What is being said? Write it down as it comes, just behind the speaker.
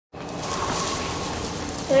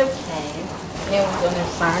Okay, now we're going to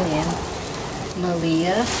sign in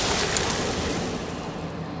Maleah.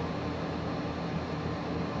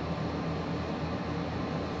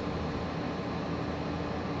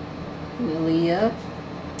 Maleah,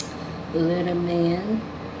 little man,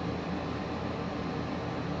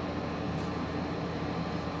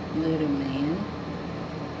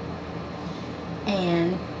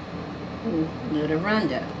 and little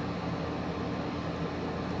Rhonda.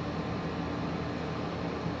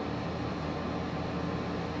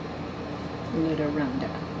 Little Rhonda.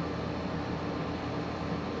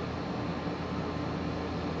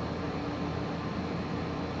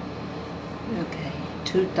 Okay,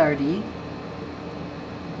 2:30.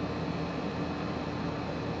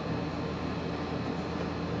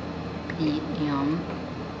 p.m.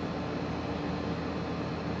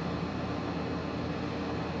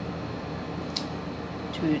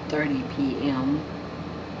 2:30 p.m.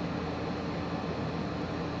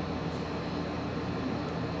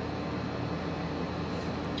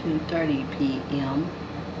 2:30 p.m.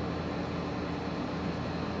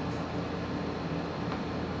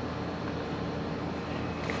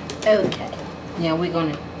 Okay, now we're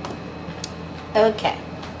gonna, okay.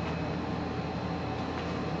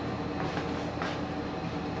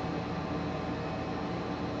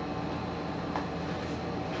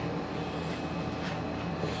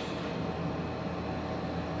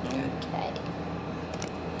 Okay.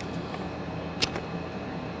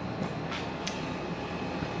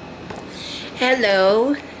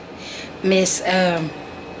 Hello, Miss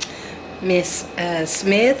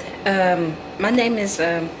Smith. My name is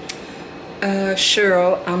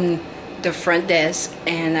Cheryl. I'm the front desk,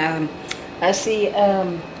 and I see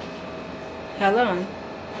hold on.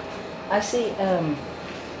 I see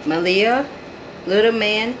Maleah, little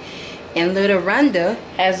man, and little Rhonda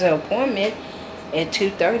has an appointment at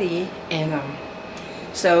 2:30, and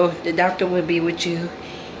so the doctor will be with you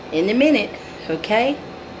in a minute. Okay,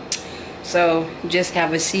 so just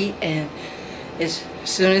have a seat, and as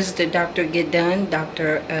soon as the doctor get done,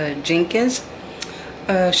 Dr. Jenkins,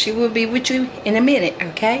 she will be with you in a minute.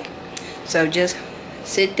 Okay, so just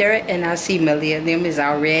sit there, and I see Maleah them is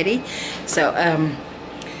already. So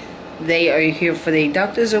they are here for the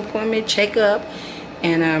doctor's appointment checkup,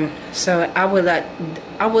 and so I will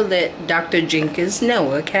let Dr. Jenkins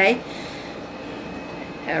know. Okay,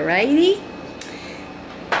 alrighty.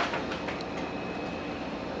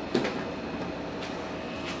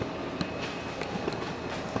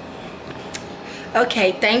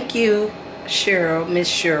 Okay, thank you, Cheryl, Miss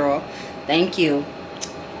Cheryl. Thank you.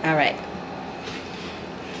 All right.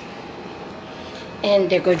 And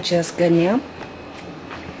there go Jessica now.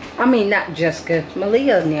 I mean, not Jessica,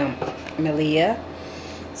 Maleah now. Maleah.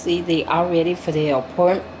 See, they are ready for the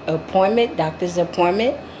appointment, doctor's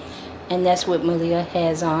appointment. And that's what Maleah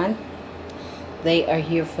has on. They are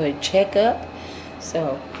here for a checkup.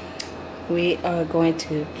 So, we are going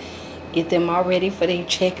to get them all ready for their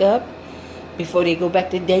checkup before they go back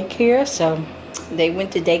to daycare. So they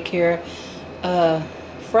went to daycare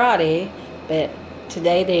Friday, but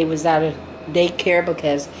today they was out of daycare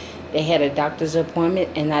because they had a doctor's appointment,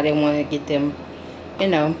 and I didn't want to get them, you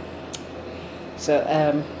know. So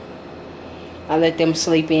I let them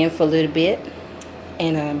sleep in for a little bit,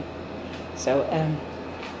 and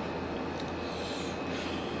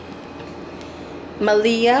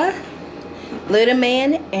Maleah, little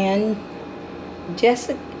man, and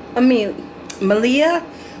Jessica. Maleah,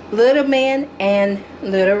 little man, and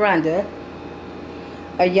little Rhonda.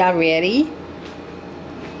 Are y'all ready?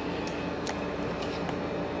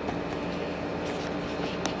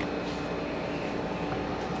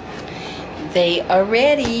 They are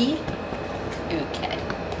ready. Okay.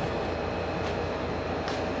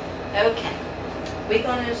 Okay. We're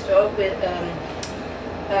gonna start with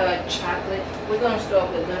chocolate. We're gonna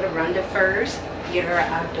start with little Rhonda first. Get her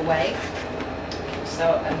out the way.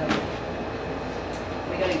 So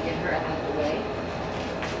we're gonna get her out the way.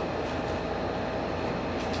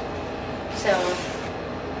 So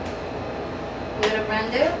little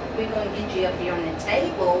Rhonda, we're gonna get you up here on the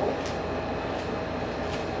table.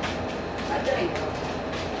 There you go.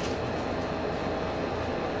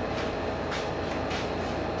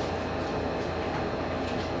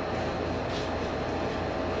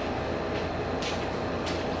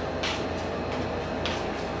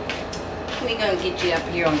 We're going to get you up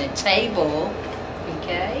here on the table,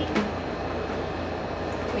 okay?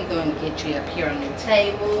 We're going to get you up here on the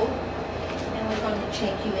table, and we're going to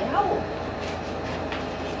check you out.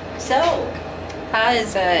 So, how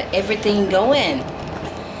is everything going?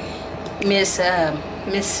 Miss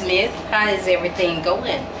Smith, how is everything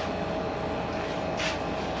going?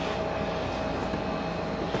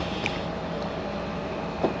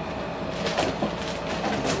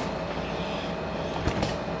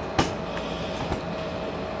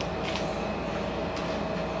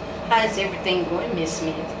 How's everything going, Miss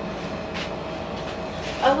Smith?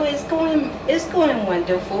 Oh, it's going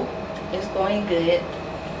wonderful. It's going good.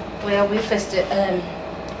 Well, we first check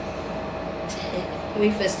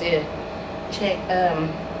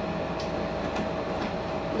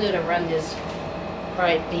little run this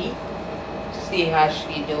right beat. See how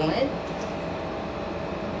she doing.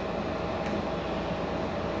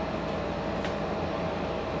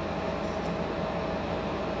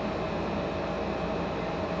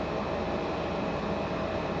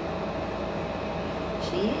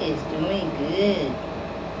 She is doing good.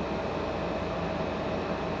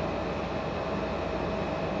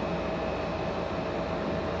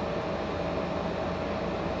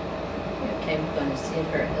 Okay, we're going to sit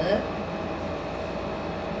her up.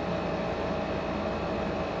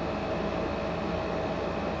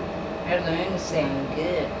 Her lungs sound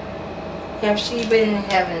good. Have she been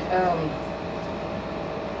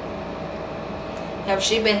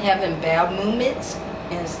having bowel movements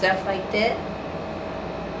and stuff like that?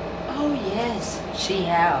 Oh yes, she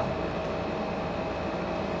have.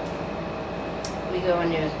 We go in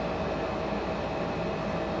there.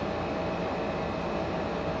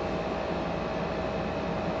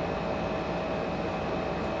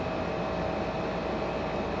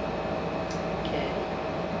 Okay.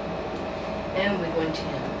 And we're going to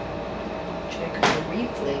check her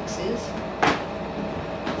reflexes.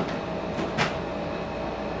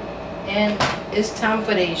 And it's time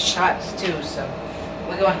for these shots too, so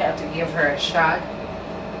we're going to have to give her a shot.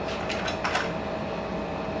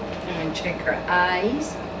 And check her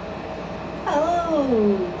eyes.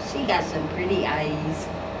 Oh, she got some pretty eyes.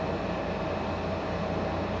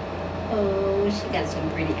 Oh, she got some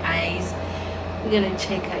pretty eyes. We're going to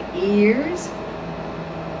check her ears.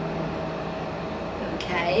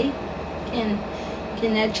 Okay. Can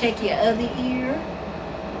I check your other ear?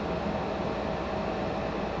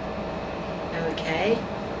 Okay.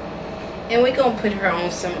 And we're going to put her on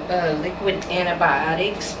some liquid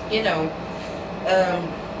antibiotics, you know,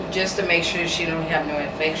 just to make sure she don't have no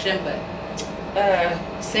infection. But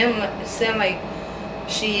sound like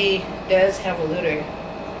she does have a little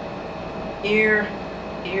ear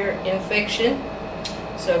infection.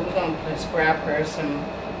 So we're going to prescribe her some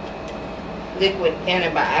liquid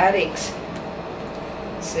antibiotics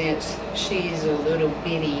since she's a little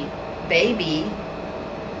bitty baby.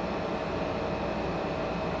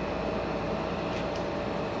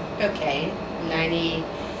 Okay,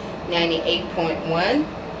 98.1.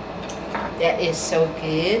 That is so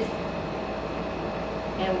good.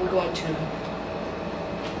 And we're going to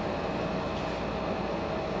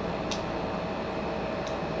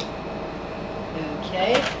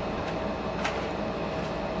okay.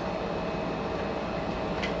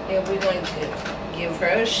 And we're going to give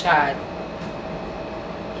her a shot.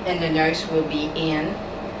 And the nurse will be in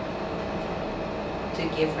to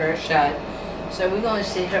give her a shot. So we're going to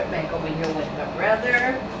sit her back over here with her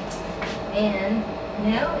brother. And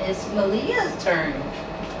now it's Maleah's turn.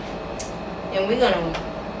 And we're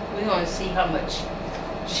gonna see how much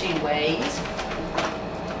she weighs.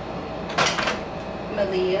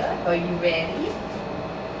 Maleah, are you ready?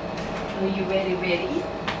 Are you ready?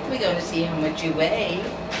 We're gonna see how much you weigh.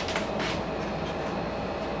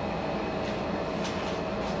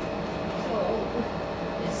 So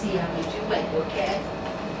let's see how much you weigh, okay?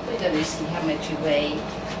 We're going to see how much you weigh.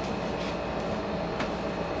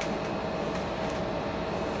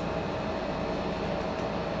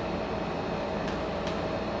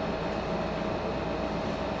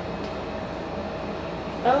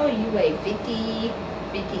 Oh, you weigh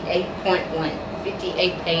 58.1,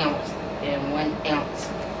 58 pounds and 1 ounce.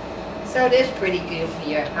 So that's pretty good for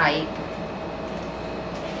your height.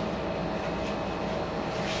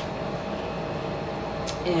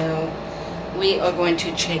 Now, we are going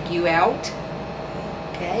to check you out,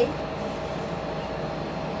 okay?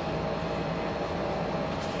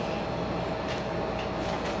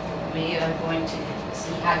 We are going to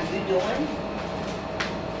see how you're doing.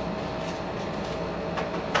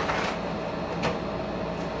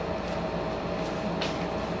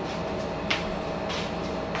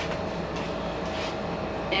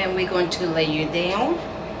 And we're going to lay you down.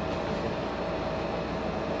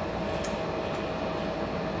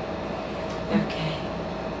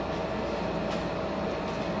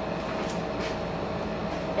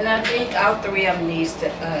 And I think all three of them needs to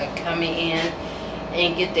come in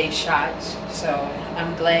and get their shots. So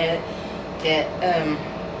I'm glad that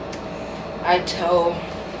I told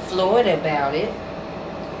Floyd about it.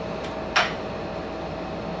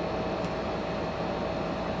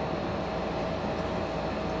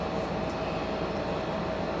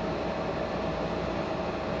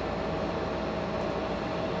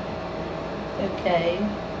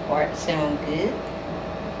 heart sound good.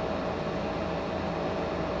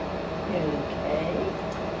 Okay.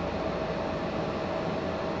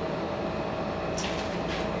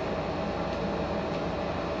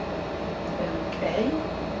 Okay.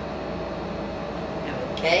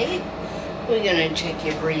 Okay. We're gonna check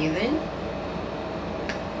your breathing.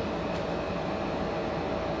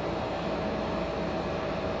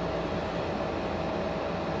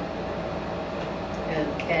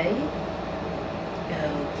 Okay.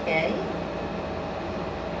 Okay.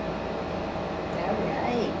 All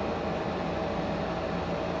right.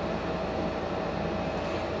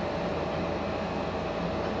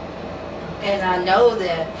 And I know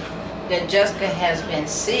that Jessica has been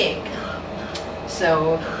sick,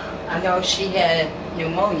 so I know she had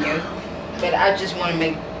pneumonia, but I just want to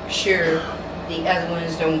make sure the other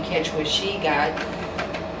ones don't catch what she got.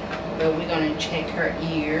 But we're going to check her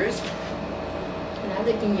ears. Can I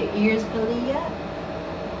look in your ears, Maleah?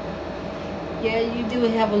 Yeah, you do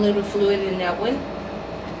have a little fluid in that one.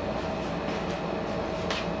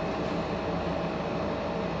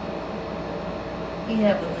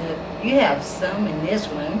 You have some in this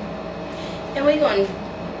one. And we're going to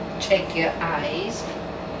check your eyes.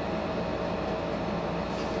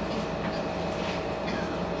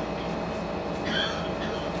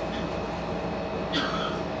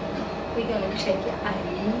 We're going to check your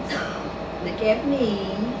eyes. Look at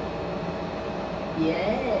me.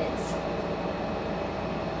 Yes.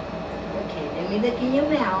 Okay, let me look in your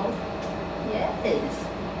mouth. Yes.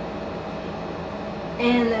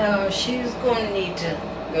 And she's going to need to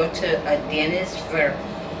go to a dentist for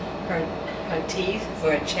her teeth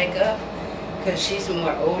for a checkup, because she's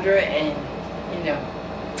more older, and you know.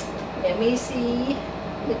 Let me see.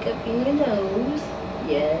 Look up in your nose.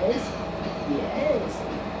 Yes. Yes.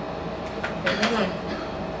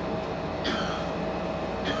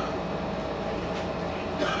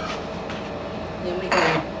 Then we're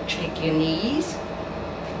going to check your knees.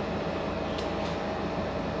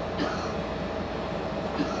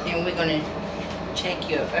 And we're going to check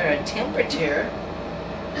your temperature.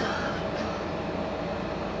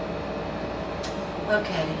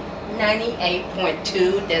 Okay,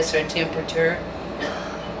 98.2, that's her temperature.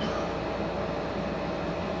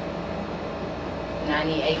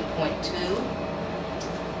 98.2.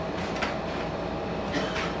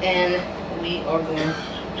 And we are going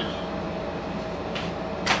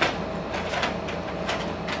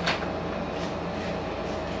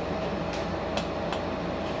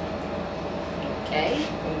okay,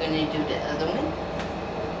 we're going to do the other one.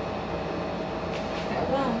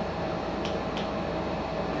 Hold on.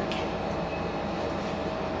 Okay.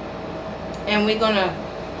 And we're going to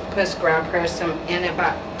prescribe her some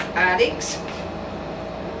antibiotics.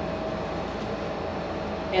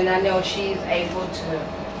 And I know she's able to,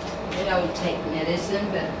 you know, take medicine,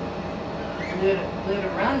 but little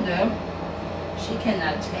Rhonda, she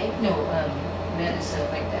cannot take no medicine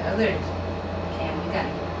like the others can. We got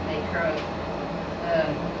to make her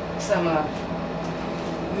some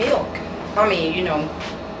milk. I mean, you know,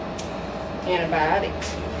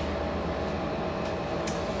 antibiotics.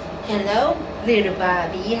 Hello, little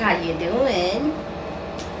Bobby. How you doing?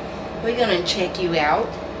 We're gonna check you out.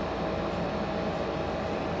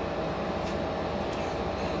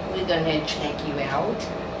 We're gonna check you out.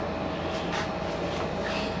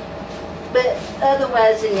 But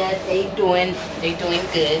otherwise than that, they doing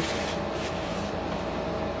good.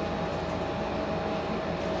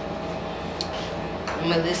 I'm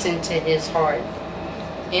gonna listen to his heart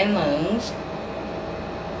and lungs.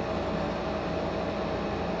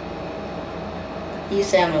 He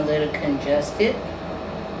sounds a little congested.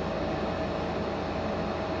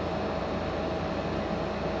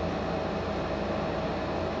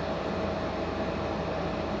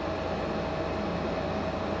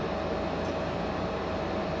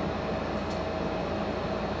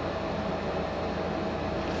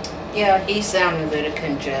 Yeah, he sounded a little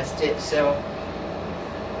congested, so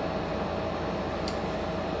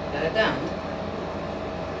done.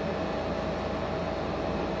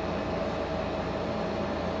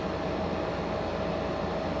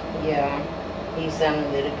 Yeah, he sounded a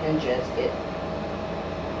little congested.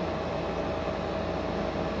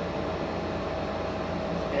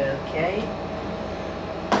 Okay.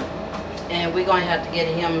 And we're going to have to get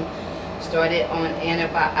him started on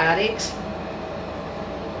antibiotics.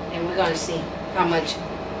 And we're going to see how much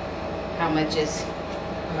is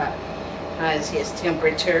how is his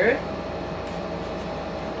temperature.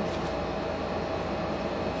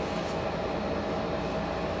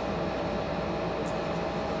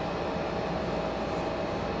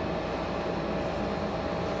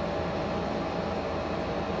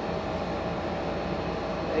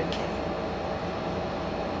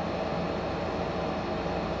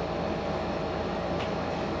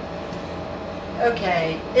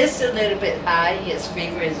 Okay, it's a little bit high. His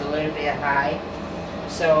fever is a little bit high.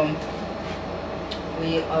 So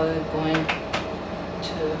we are going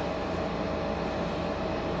to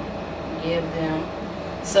give them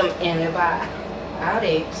some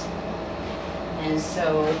antibiotics. And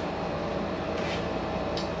so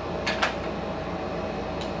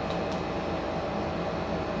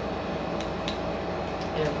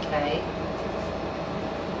okay.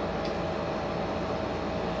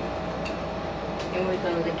 And we're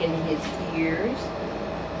going to look in his ears.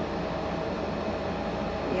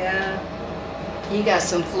 Yeah. He got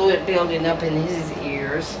some fluid building up in his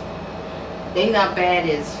ears. They not bad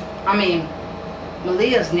as, I mean,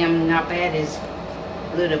 Maleah's them not bad as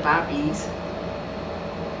little Bobby's.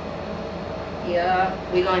 Yeah,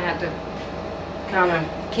 we're going to have to kind of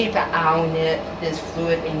keep an eye on it, this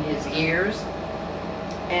fluid in his ears.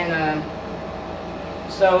 And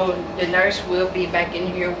so the nurse will be back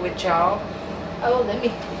in here with y'all. Oh, I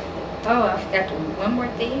forgot to do one more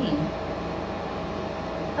thing.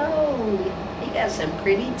 Oh, he got some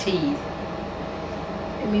pretty teeth.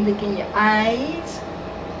 Let me look in your eyes.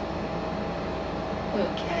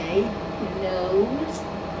 Okay, your nose.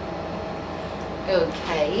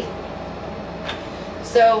 Okay.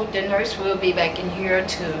 So the nurse will be back in here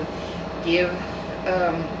to give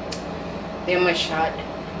them a shot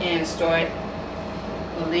and start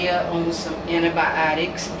Maleah on some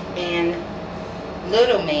antibiotics, and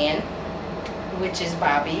little man, which is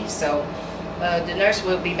Bobby. So the nurse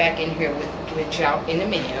will be back in here with y'all in a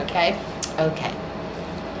minute, okay? Okay.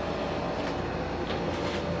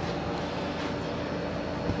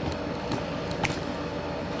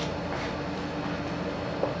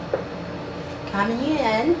 Coming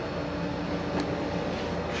in.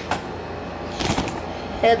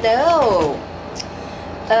 Hello.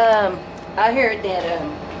 I heard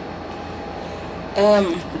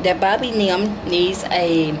that Bobby Nim needs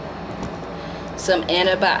some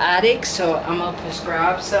antibiotics, so I'm gonna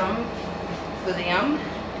prescribe some for them,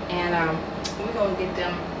 and we're gonna get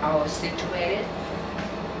them all situated.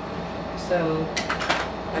 So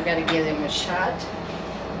I gotta give them a shot.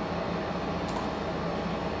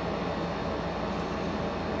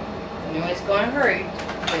 I know it's gonna hurt,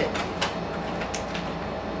 but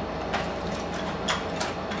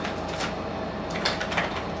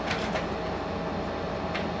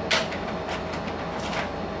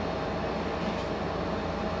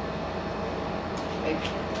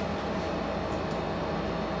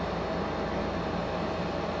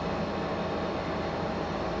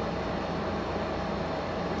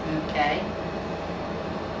okay.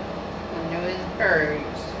 I know it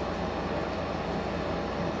hurts.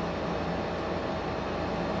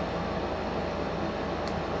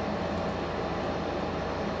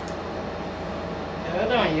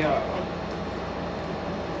 Hold on, y'all.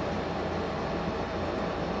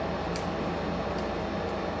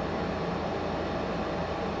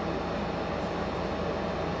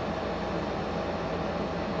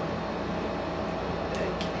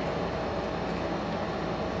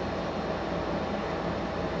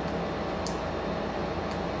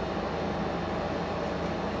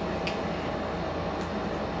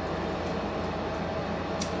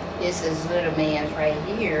 This is little man right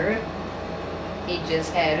here. He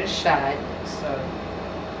just had a shot, so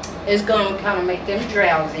it's going to kind of make them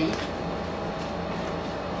drowsy.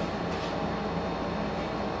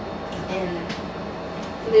 And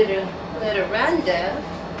little Rhonda,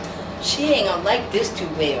 she ain't gonna like this too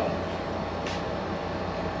well.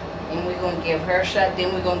 And we're gonna give her a shot,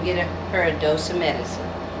 then we're gonna get her a dose of medicine.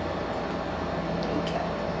 Okay.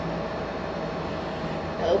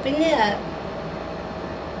 Open it up.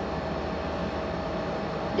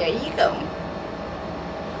 There you go.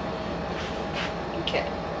 Okay.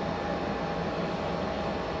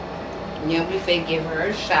 Now we finna give her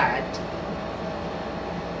a shot.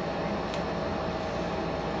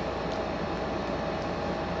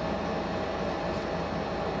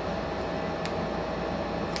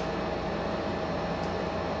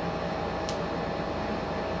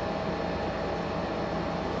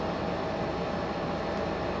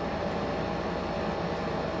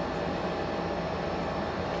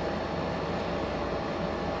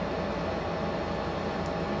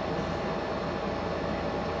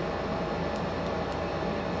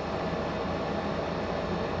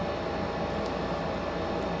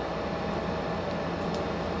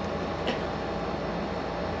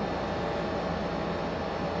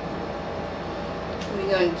 We're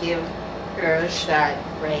going to give her a shot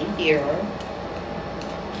right here.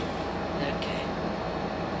 Okay.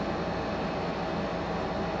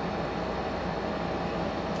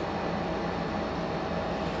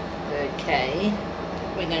 Okay.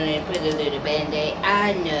 We're gonna put a little band-aid.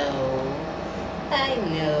 I know. I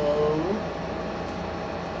know.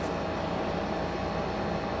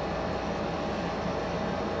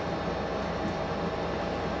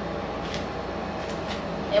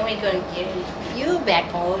 And we're gonna get you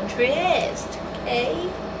back all dressed, okay?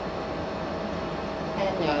 I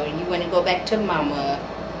know, you wanna go back to mama.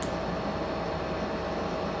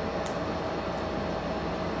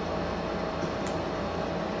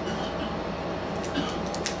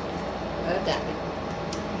 Hold on.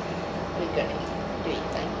 We're gonna do it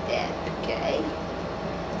like that, okay?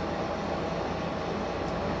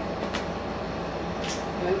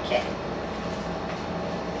 Okay.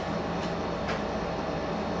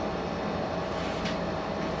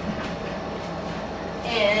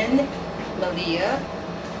 And Maleah,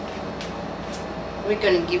 we're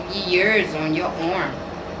gonna give you yours on your arm.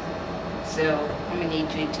 So I'm gonna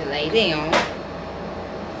need you to lay down.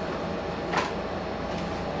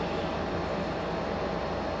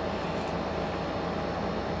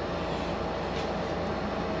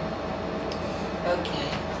 Okay,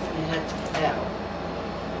 you have to tell.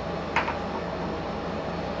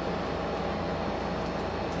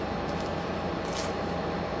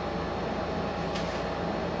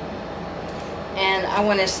 And I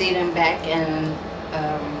want to see them back in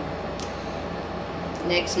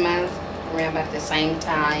next month around about the same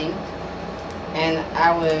time, and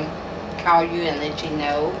I will call you and let you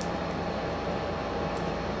know.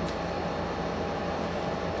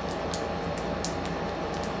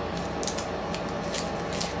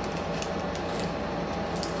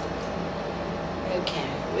 Okay,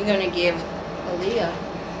 we're gonna give Maleah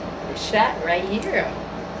a shot right here.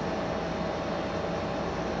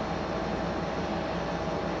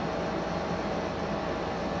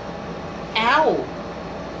 Ow!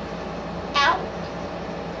 Ow!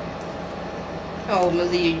 Oh,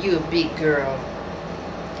 Maleah, you a big girl.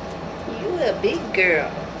 You a big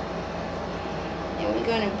girl. And we're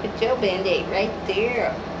gonna put your band-aid right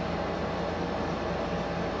there.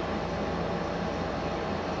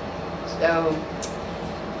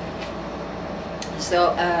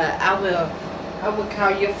 So I will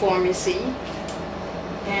call your pharmacy,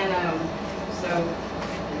 and so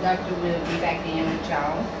the doctor will be back in with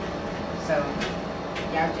y'all. So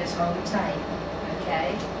y'all just hold tight,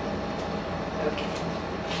 okay? Okay.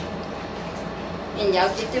 And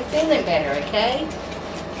y'all get to feeling better, okay?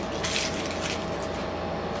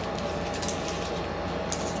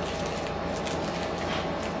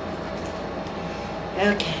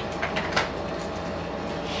 Okay.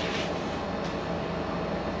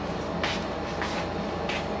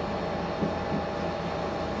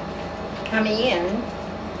 Coming in.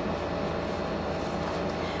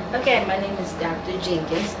 Okay, my name is Dr.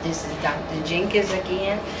 Jenkins. This is Dr. Jenkins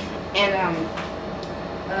again. And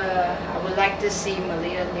I would like to see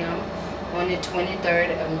Maleah and them on the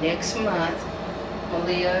 23rd of next month.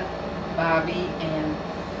 Maleah, Bobby, and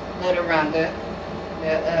little Rhonda.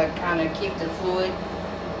 Kind of keep the fluid,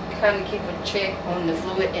 kind of keep a check on the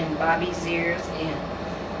fluid in Bobby's ears. And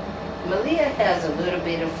Maleah has a little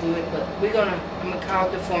bit of fluid, but I'm gonna call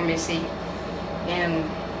the pharmacy and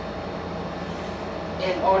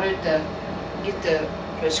in order to get the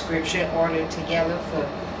prescription ordered together for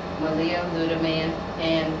Maleah, little man,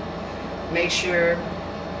 and make sure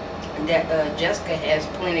that Jessica has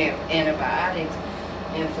plenty of antibiotics.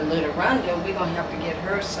 And for little Rhonda, we're gonna have to get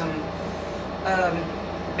her some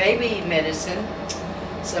baby medicine,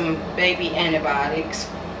 some baby antibiotics,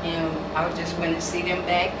 and I just want to see them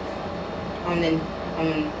back on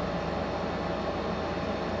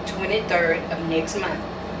 23rd of next month,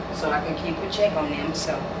 so I can keep a check on them.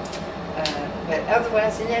 So, but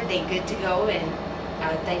otherwise than that, they good to go, and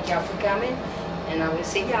I thank y'all for coming, and I will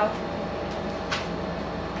see y'all.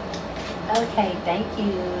 Okay, thank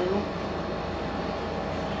you.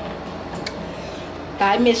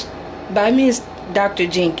 Bye, Miss Dr.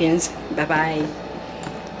 Jenkins. Bye-bye.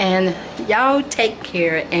 And y'all take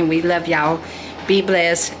care, and we love y'all. Be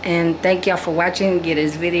blessed, and thank y'all for watching. Give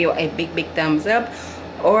this video a big thumbs up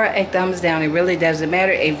or a thumbs down. It really doesn't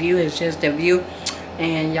matter. A view is just a view.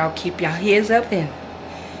 And y'all keep y'all heads up, and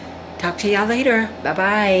talk to y'all later.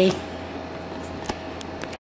 Bye-bye.